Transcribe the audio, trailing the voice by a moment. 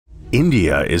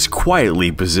India is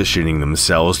quietly positioning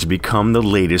themselves to become the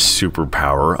latest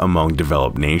superpower among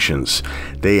developed nations.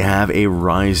 They have a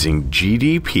rising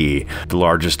GDP, the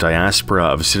largest diaspora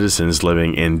of citizens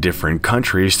living in different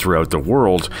countries throughout the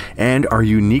world, and are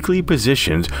uniquely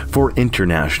positioned for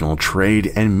international trade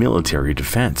and military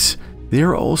defense. They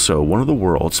are also one of the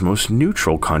world's most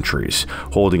neutral countries,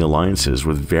 holding alliances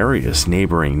with various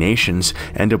neighboring nations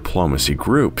and diplomacy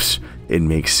groups. It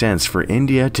makes sense for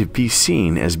India to be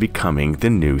seen as becoming the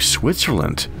new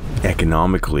Switzerland.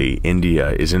 Economically,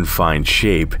 India is in fine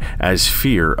shape. As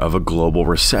fear of a global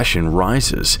recession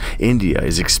rises, India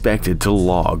is expected to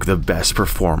log the best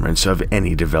performance of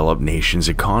any developed nation's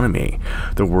economy.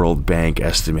 The World Bank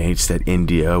estimates that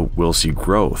India will see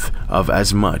growth of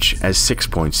as much as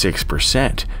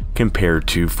 6.6%, compared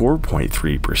to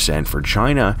 4.3% for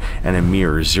China and a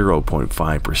mere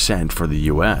 0.5% for the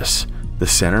US. The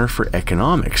Center for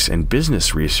Economics and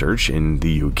Business Research in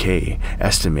the UK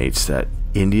estimates that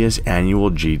India's annual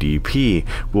GDP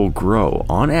will grow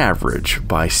on average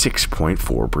by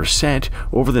 6.4%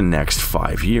 over the next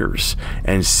 5 years,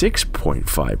 and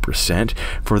 6.5%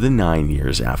 for the 9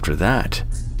 years after that.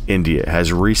 India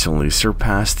has recently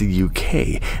surpassed the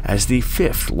UK as the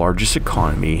 5th largest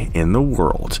economy in the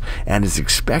world and is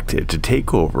expected to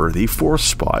take over the 4th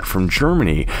spot from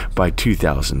Germany by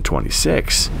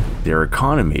 2026. Their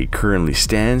economy currently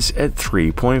stands at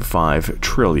 $3.5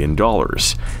 trillion.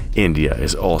 India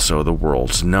is also the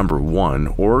world's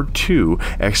 #1 or 2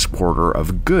 exporter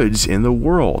of goods in the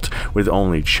world, with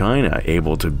only China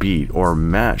able to beat or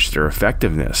match their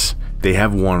effectiveness. They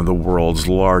have one of the world's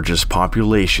largest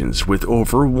populations with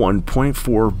over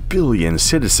 1.4 billion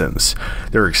citizens.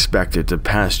 They're expected to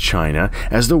pass China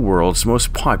as the world's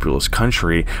most populous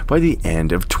country by the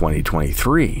end of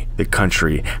 2023. The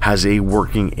country has a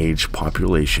working age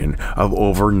population of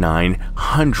over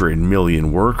 900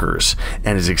 million workers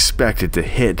and is expected to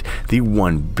hit the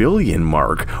 1 billion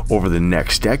mark over the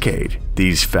next decade.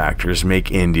 These factors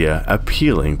make India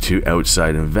appealing to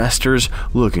outside investors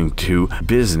looking to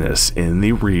business in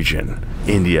the region.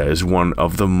 India is one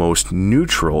of the most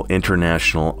neutral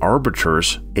international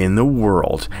arbiters in the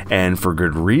world, and for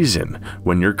good reason.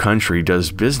 When your country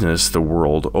does business the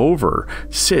world over,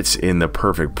 sits in the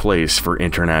perfect place for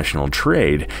international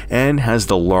trade, and has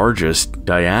the largest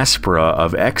diaspora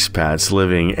of expats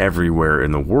living everywhere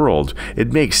in the world,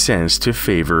 it makes sense to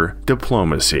favor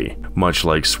diplomacy. Much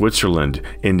like Switzerland,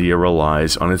 India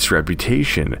relies on its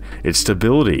reputation, its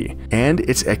stability, and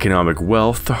its economic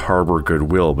wealth to harbor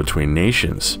goodwill between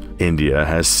nations. India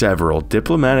has several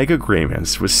diplomatic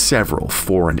agreements with several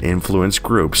foreign influence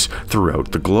groups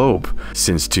throughout the globe.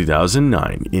 Since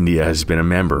 2009, India has been a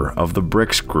member of the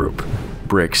BRICS group.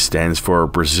 BRICS stands for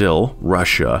Brazil,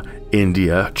 Russia,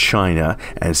 India, China,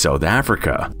 and South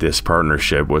Africa. This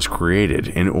partnership was created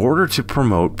in order to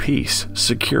promote peace,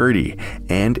 security,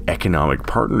 and economic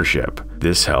partnership.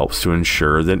 This helps to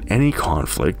ensure that any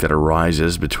conflict that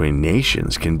arises between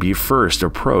nations can be first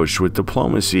approached with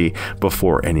diplomacy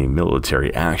before any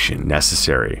military action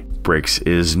necessary. BRICS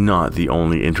is not the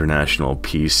only international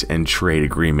peace and trade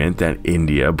agreement that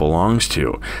India belongs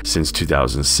to. Since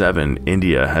 2007,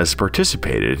 India has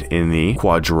participated in the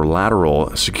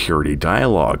Quadrilateral Security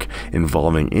Dialogue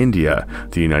involving India,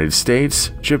 the United States,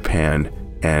 Japan,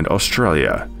 and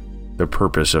Australia. The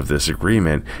purpose of this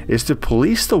agreement is to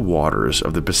police the waters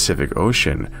of the Pacific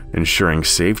Ocean, ensuring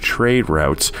safe trade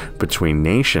routes between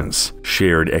nations.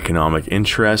 Shared economic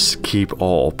interests keep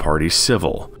all parties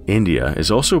civil. India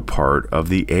is also part of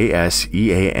the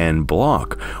ASEAN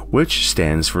bloc, which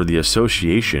stands for the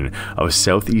Association of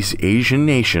Southeast Asian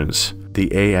Nations. The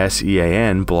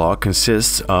ASEAN bloc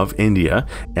consists of India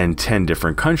and 10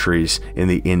 different countries in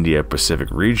the India-Pacific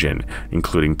region,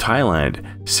 including Thailand,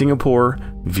 Singapore,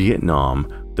 Vietnam,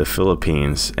 the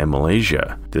Philippines, and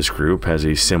Malaysia. This group has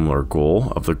a similar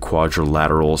goal of the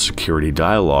Quadrilateral Security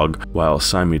Dialogue while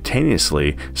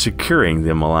simultaneously securing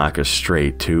the Malacca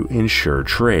Strait to ensure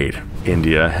trade.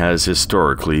 India has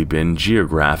historically been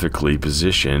geographically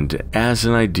positioned as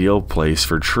an ideal place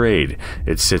for trade.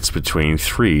 It sits between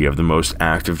 3 of the most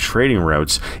active trading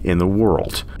routes in the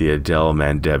world. The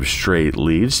Aden-Mandeb Strait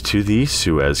leads to the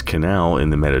Suez Canal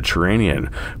in the Mediterranean.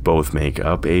 Both make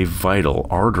up a vital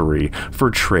artery for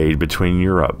trade between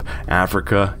Europe,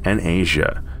 Africa, and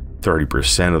Asia.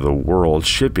 30% of the world's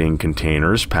shipping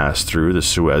containers pass through the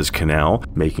Suez Canal,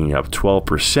 making up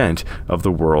 12% of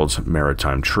the world's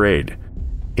maritime trade.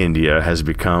 India has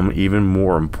become even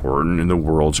more important in the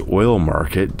world's oil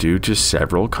market due to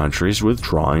several countries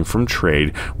withdrawing from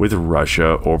trade with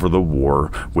Russia over the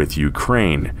war with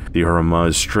Ukraine. The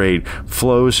Hormuz Strait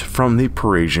flows from the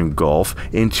Persian Gulf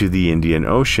into the Indian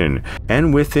Ocean,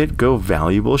 and with it go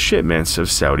valuable shipments of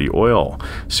Saudi oil.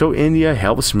 So India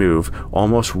helps move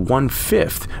almost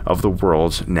 1/5 of the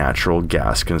world's natural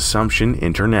gas consumption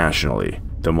internationally.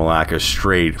 The Malacca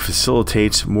Strait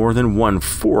facilitates more than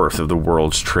 1/4 of the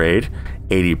world's trade.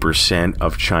 80%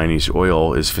 of Chinese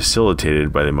oil is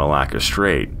facilitated by the Malacca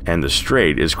Strait, and the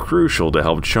strait is crucial to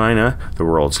help China, the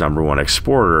world's #1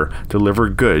 exporter, deliver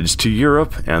goods to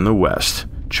Europe and the West.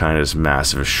 China's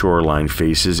massive shoreline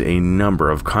faces a number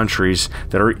of countries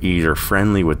that are either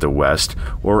friendly with the West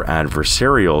or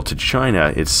adversarial to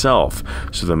China itself,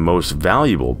 so the most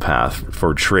valuable path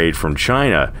for trade from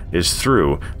China is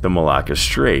through the Malacca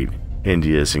Strait.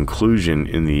 India's inclusion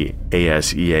in the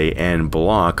ASEAN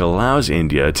bloc allows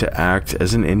India to act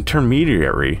as an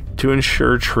intermediary to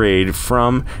ensure trade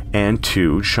from and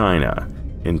to China.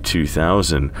 In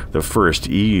 2000, the first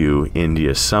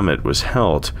EU-India summit was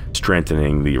held,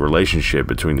 strengthening the relationship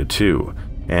between the two.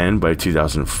 And by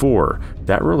 2004,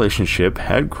 that relationship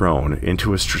had grown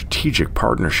into a strategic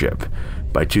partnership.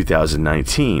 By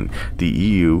 2019, the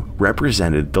EU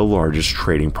represented the largest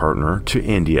trading partner to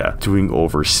India, doing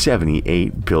over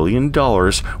 $78 billion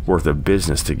worth of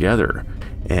business together.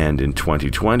 And in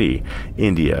 2020,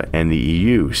 India and the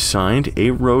EU signed a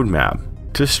roadmap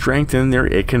to strengthen their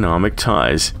economic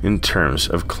ties in terms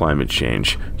of climate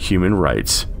change, human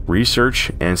rights,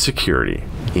 research, and security.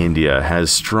 India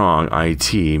has strong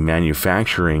IT,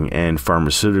 manufacturing, and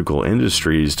pharmaceutical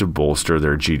industries to bolster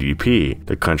their GDP.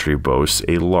 The country boasts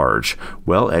a large,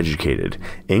 well-educated,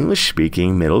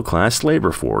 English-speaking middle-class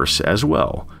labor force as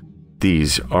well.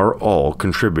 These are all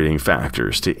contributing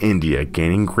factors to India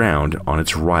gaining ground on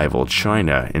its rival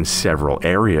China in several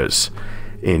areas.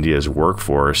 India's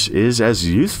workforce is as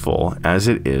youthful as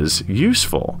it is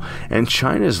useful, and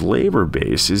China's labor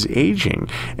base is aging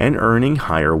and earning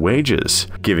higher wages,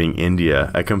 giving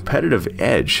India a competitive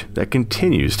edge that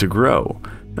continues to grow.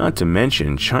 Not to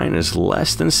mention China's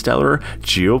less than stellar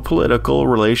geopolitical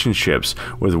relationships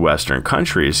with Western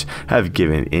countries have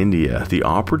given India the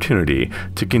opportunity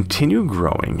to continue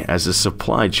growing as the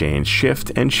supply chains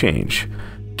shift and change.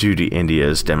 Due to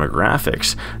India's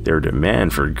demographics, their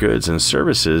demand for goods and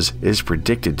services is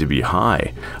predicted to be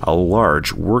high. A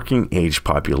large working-age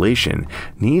population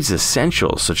needs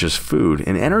essentials such as food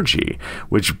and energy,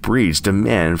 which breeds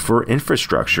demand for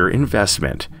infrastructure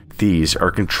investment. These are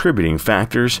contributing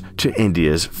factors to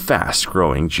India's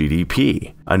fast-growing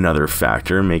GDP. Another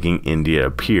factor making India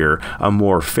appear a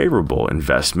more favorable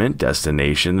investment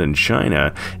destination than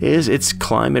China is its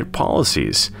climate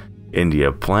policies.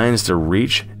 India plans to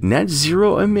reach net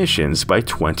zero emissions by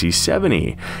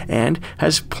 2070 and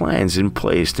has plans in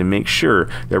place to make sure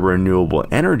that renewable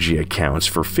energy accounts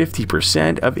for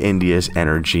 50% of India's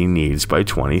energy needs by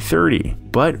 2030.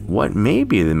 But what may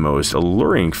be the most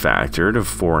alluring factor to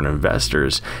foreign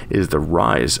investors is the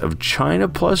rise of China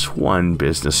Plus One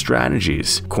business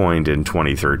strategies. Coined in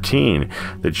 2013,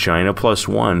 the China Plus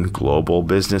One global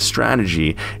business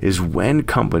strategy is when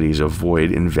companies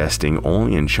avoid investing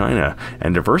only in China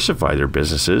and diversify their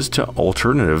businesses to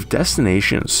alternative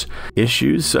destinations.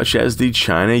 Issues such as the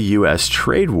China-US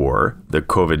trade war, the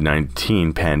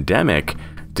COVID-19 pandemic,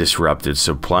 disrupted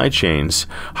supply chains,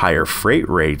 higher freight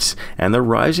rates, and the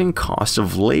rising cost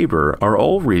of labor are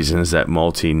all reasons that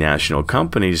multinational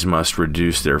companies must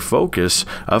reduce their focus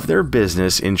of their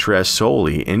business interests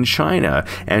solely in China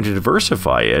and to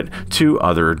diversify it to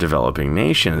other developing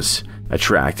nations.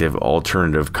 Attractive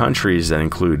alternative countries that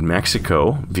include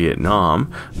Mexico, Vietnam,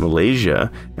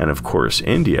 Malaysia, and of course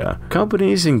India.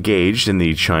 Companies engaged in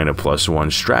the China Plus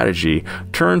One strategy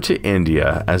turn to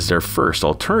India as their first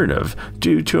alternative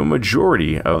due to a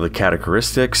majority of the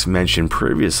characteristics mentioned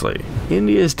previously.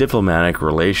 India's diplomatic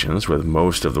relations with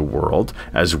most of the world,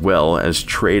 as well as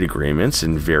trade agreements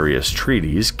and various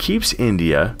treaties, keeps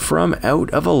India from out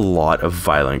of a lot of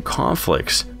violent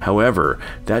conflicts. However,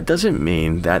 that doesn't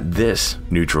mean that this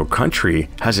neutral country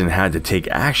hasn't had to take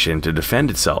action to defend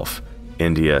itself.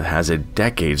 India has a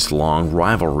decades-long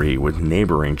rivalry with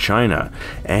neighboring China,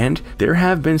 and there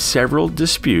have been several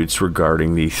disputes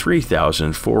regarding the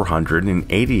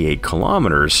 3,488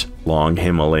 kilometers long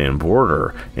Himalayan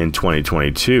border. In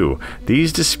 2022,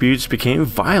 these disputes became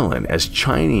violent as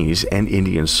Chinese and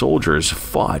Indian soldiers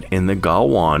fought in the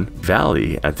Galwan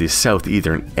Valley at the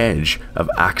southeastern edge of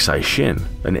Aksai Chin,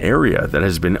 an area that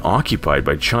has been occupied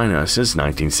by China since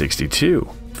 1962.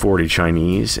 40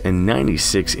 Chinese and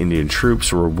 96 Indian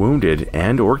troops were wounded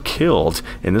and/or killed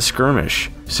in the skirmish.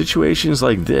 Situations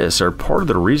like this are part of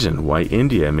the reason why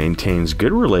India maintains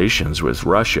good relations with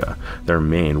Russia, their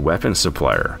main weapons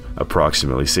supplier.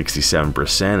 Approximately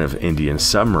 67% of Indian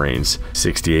submarines,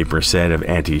 68% of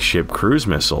anti-ship cruise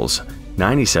missiles,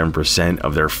 97%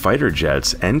 of their fighter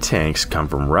jets and tanks come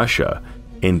from Russia.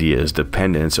 India's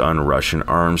dependence on Russian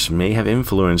arms may have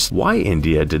influenced why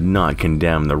India did not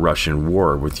condemn the Russian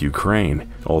war with Ukraine.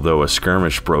 Although a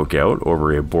skirmish broke out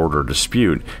over a border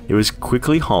dispute, it was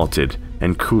quickly halted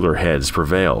and cooler heads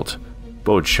prevailed.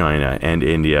 Both China and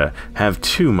India have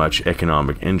too much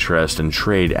economic interest and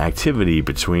trade activity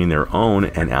between their own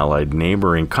and allied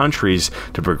neighboring countries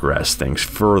to progress things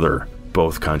further.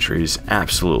 Both countries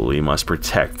absolutely must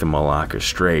protect the Malacca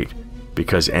Strait,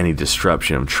 because any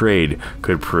disruption of trade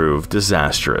could prove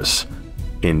disastrous.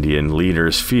 Indian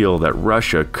leaders feel that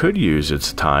Russia could use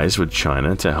its ties with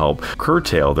China to help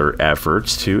curtail their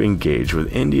efforts to engage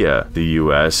with India. The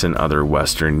US and other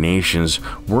Western nations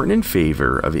weren't in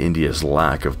favor of India's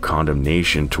lack of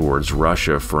condemnation towards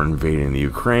Russia for invading the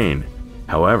Ukraine.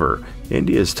 However,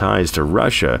 India's ties to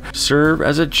Russia serve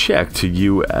as a check to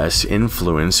US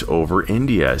influence over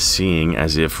India, seeing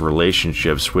as if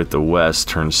relationships with the West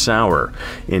turn sour,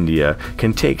 India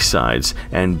can take sides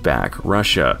and back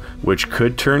Russia, which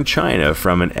could turn China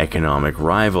from an economic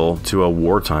rival to a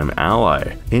wartime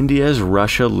ally. India's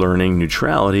Russia-learning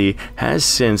neutrality has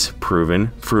since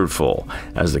proven fruitful,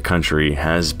 as the country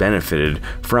has benefited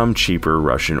from cheaper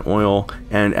Russian oil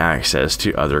and access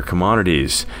to other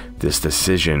commodities. This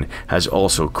decision has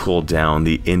also cooled down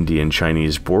the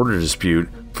Indian-Chinese border dispute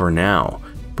for now.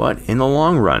 But in the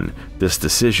long run, this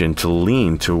decision to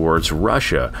lean towards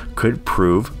Russia could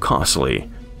prove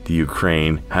costly. The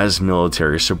Ukraine has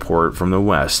military support from the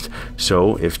West,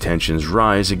 so if tensions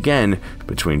rise again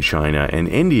between China and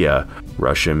India,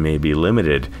 Russia may be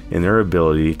limited in their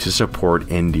ability to support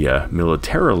India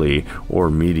militarily or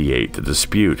mediate the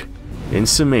dispute. In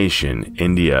summation,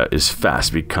 India is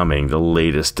fast becoming the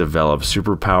latest developed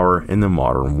superpower in the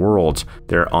modern world.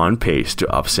 They're on pace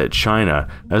to upset China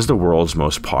as the world's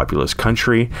most populous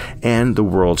country and the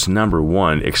world's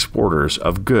 #1 exporters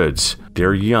of goods.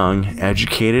 Their young,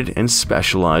 educated, and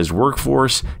specialized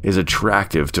workforce is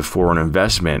attractive to foreign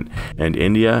investment, and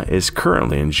India is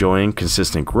currently enjoying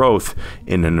consistent growth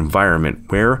in an environment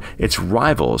where its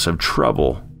rivals have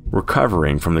trouble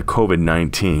recovering from the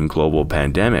COVID-19 global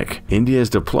pandemic. India's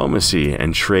diplomacy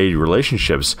and trade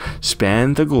relationships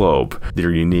span the globe.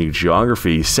 Their unique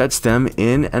geography sets them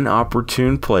in an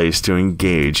opportune place to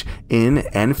engage in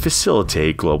and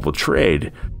facilitate global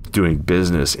trade. Doing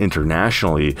business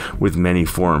internationally with many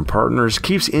foreign partners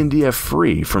keeps India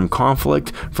free from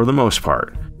conflict for the most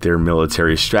part. Their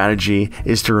military strategy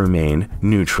is to remain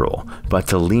neutral, but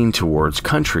to lean towards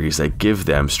countries that give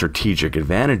them strategic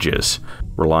advantages.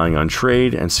 Relying on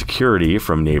trade and security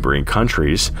from neighboring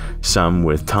countries, some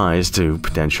with ties to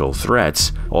potential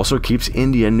threats, also keeps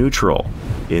India neutral.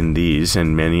 In these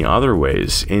and many other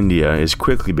ways, India is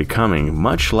quickly becoming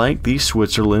much like the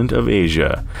Switzerland of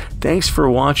Asia. Thanks for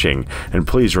watching, and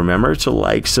please remember to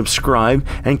like, subscribe,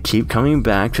 and keep coming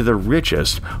back to The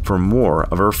Richest for more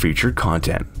of our featured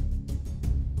content.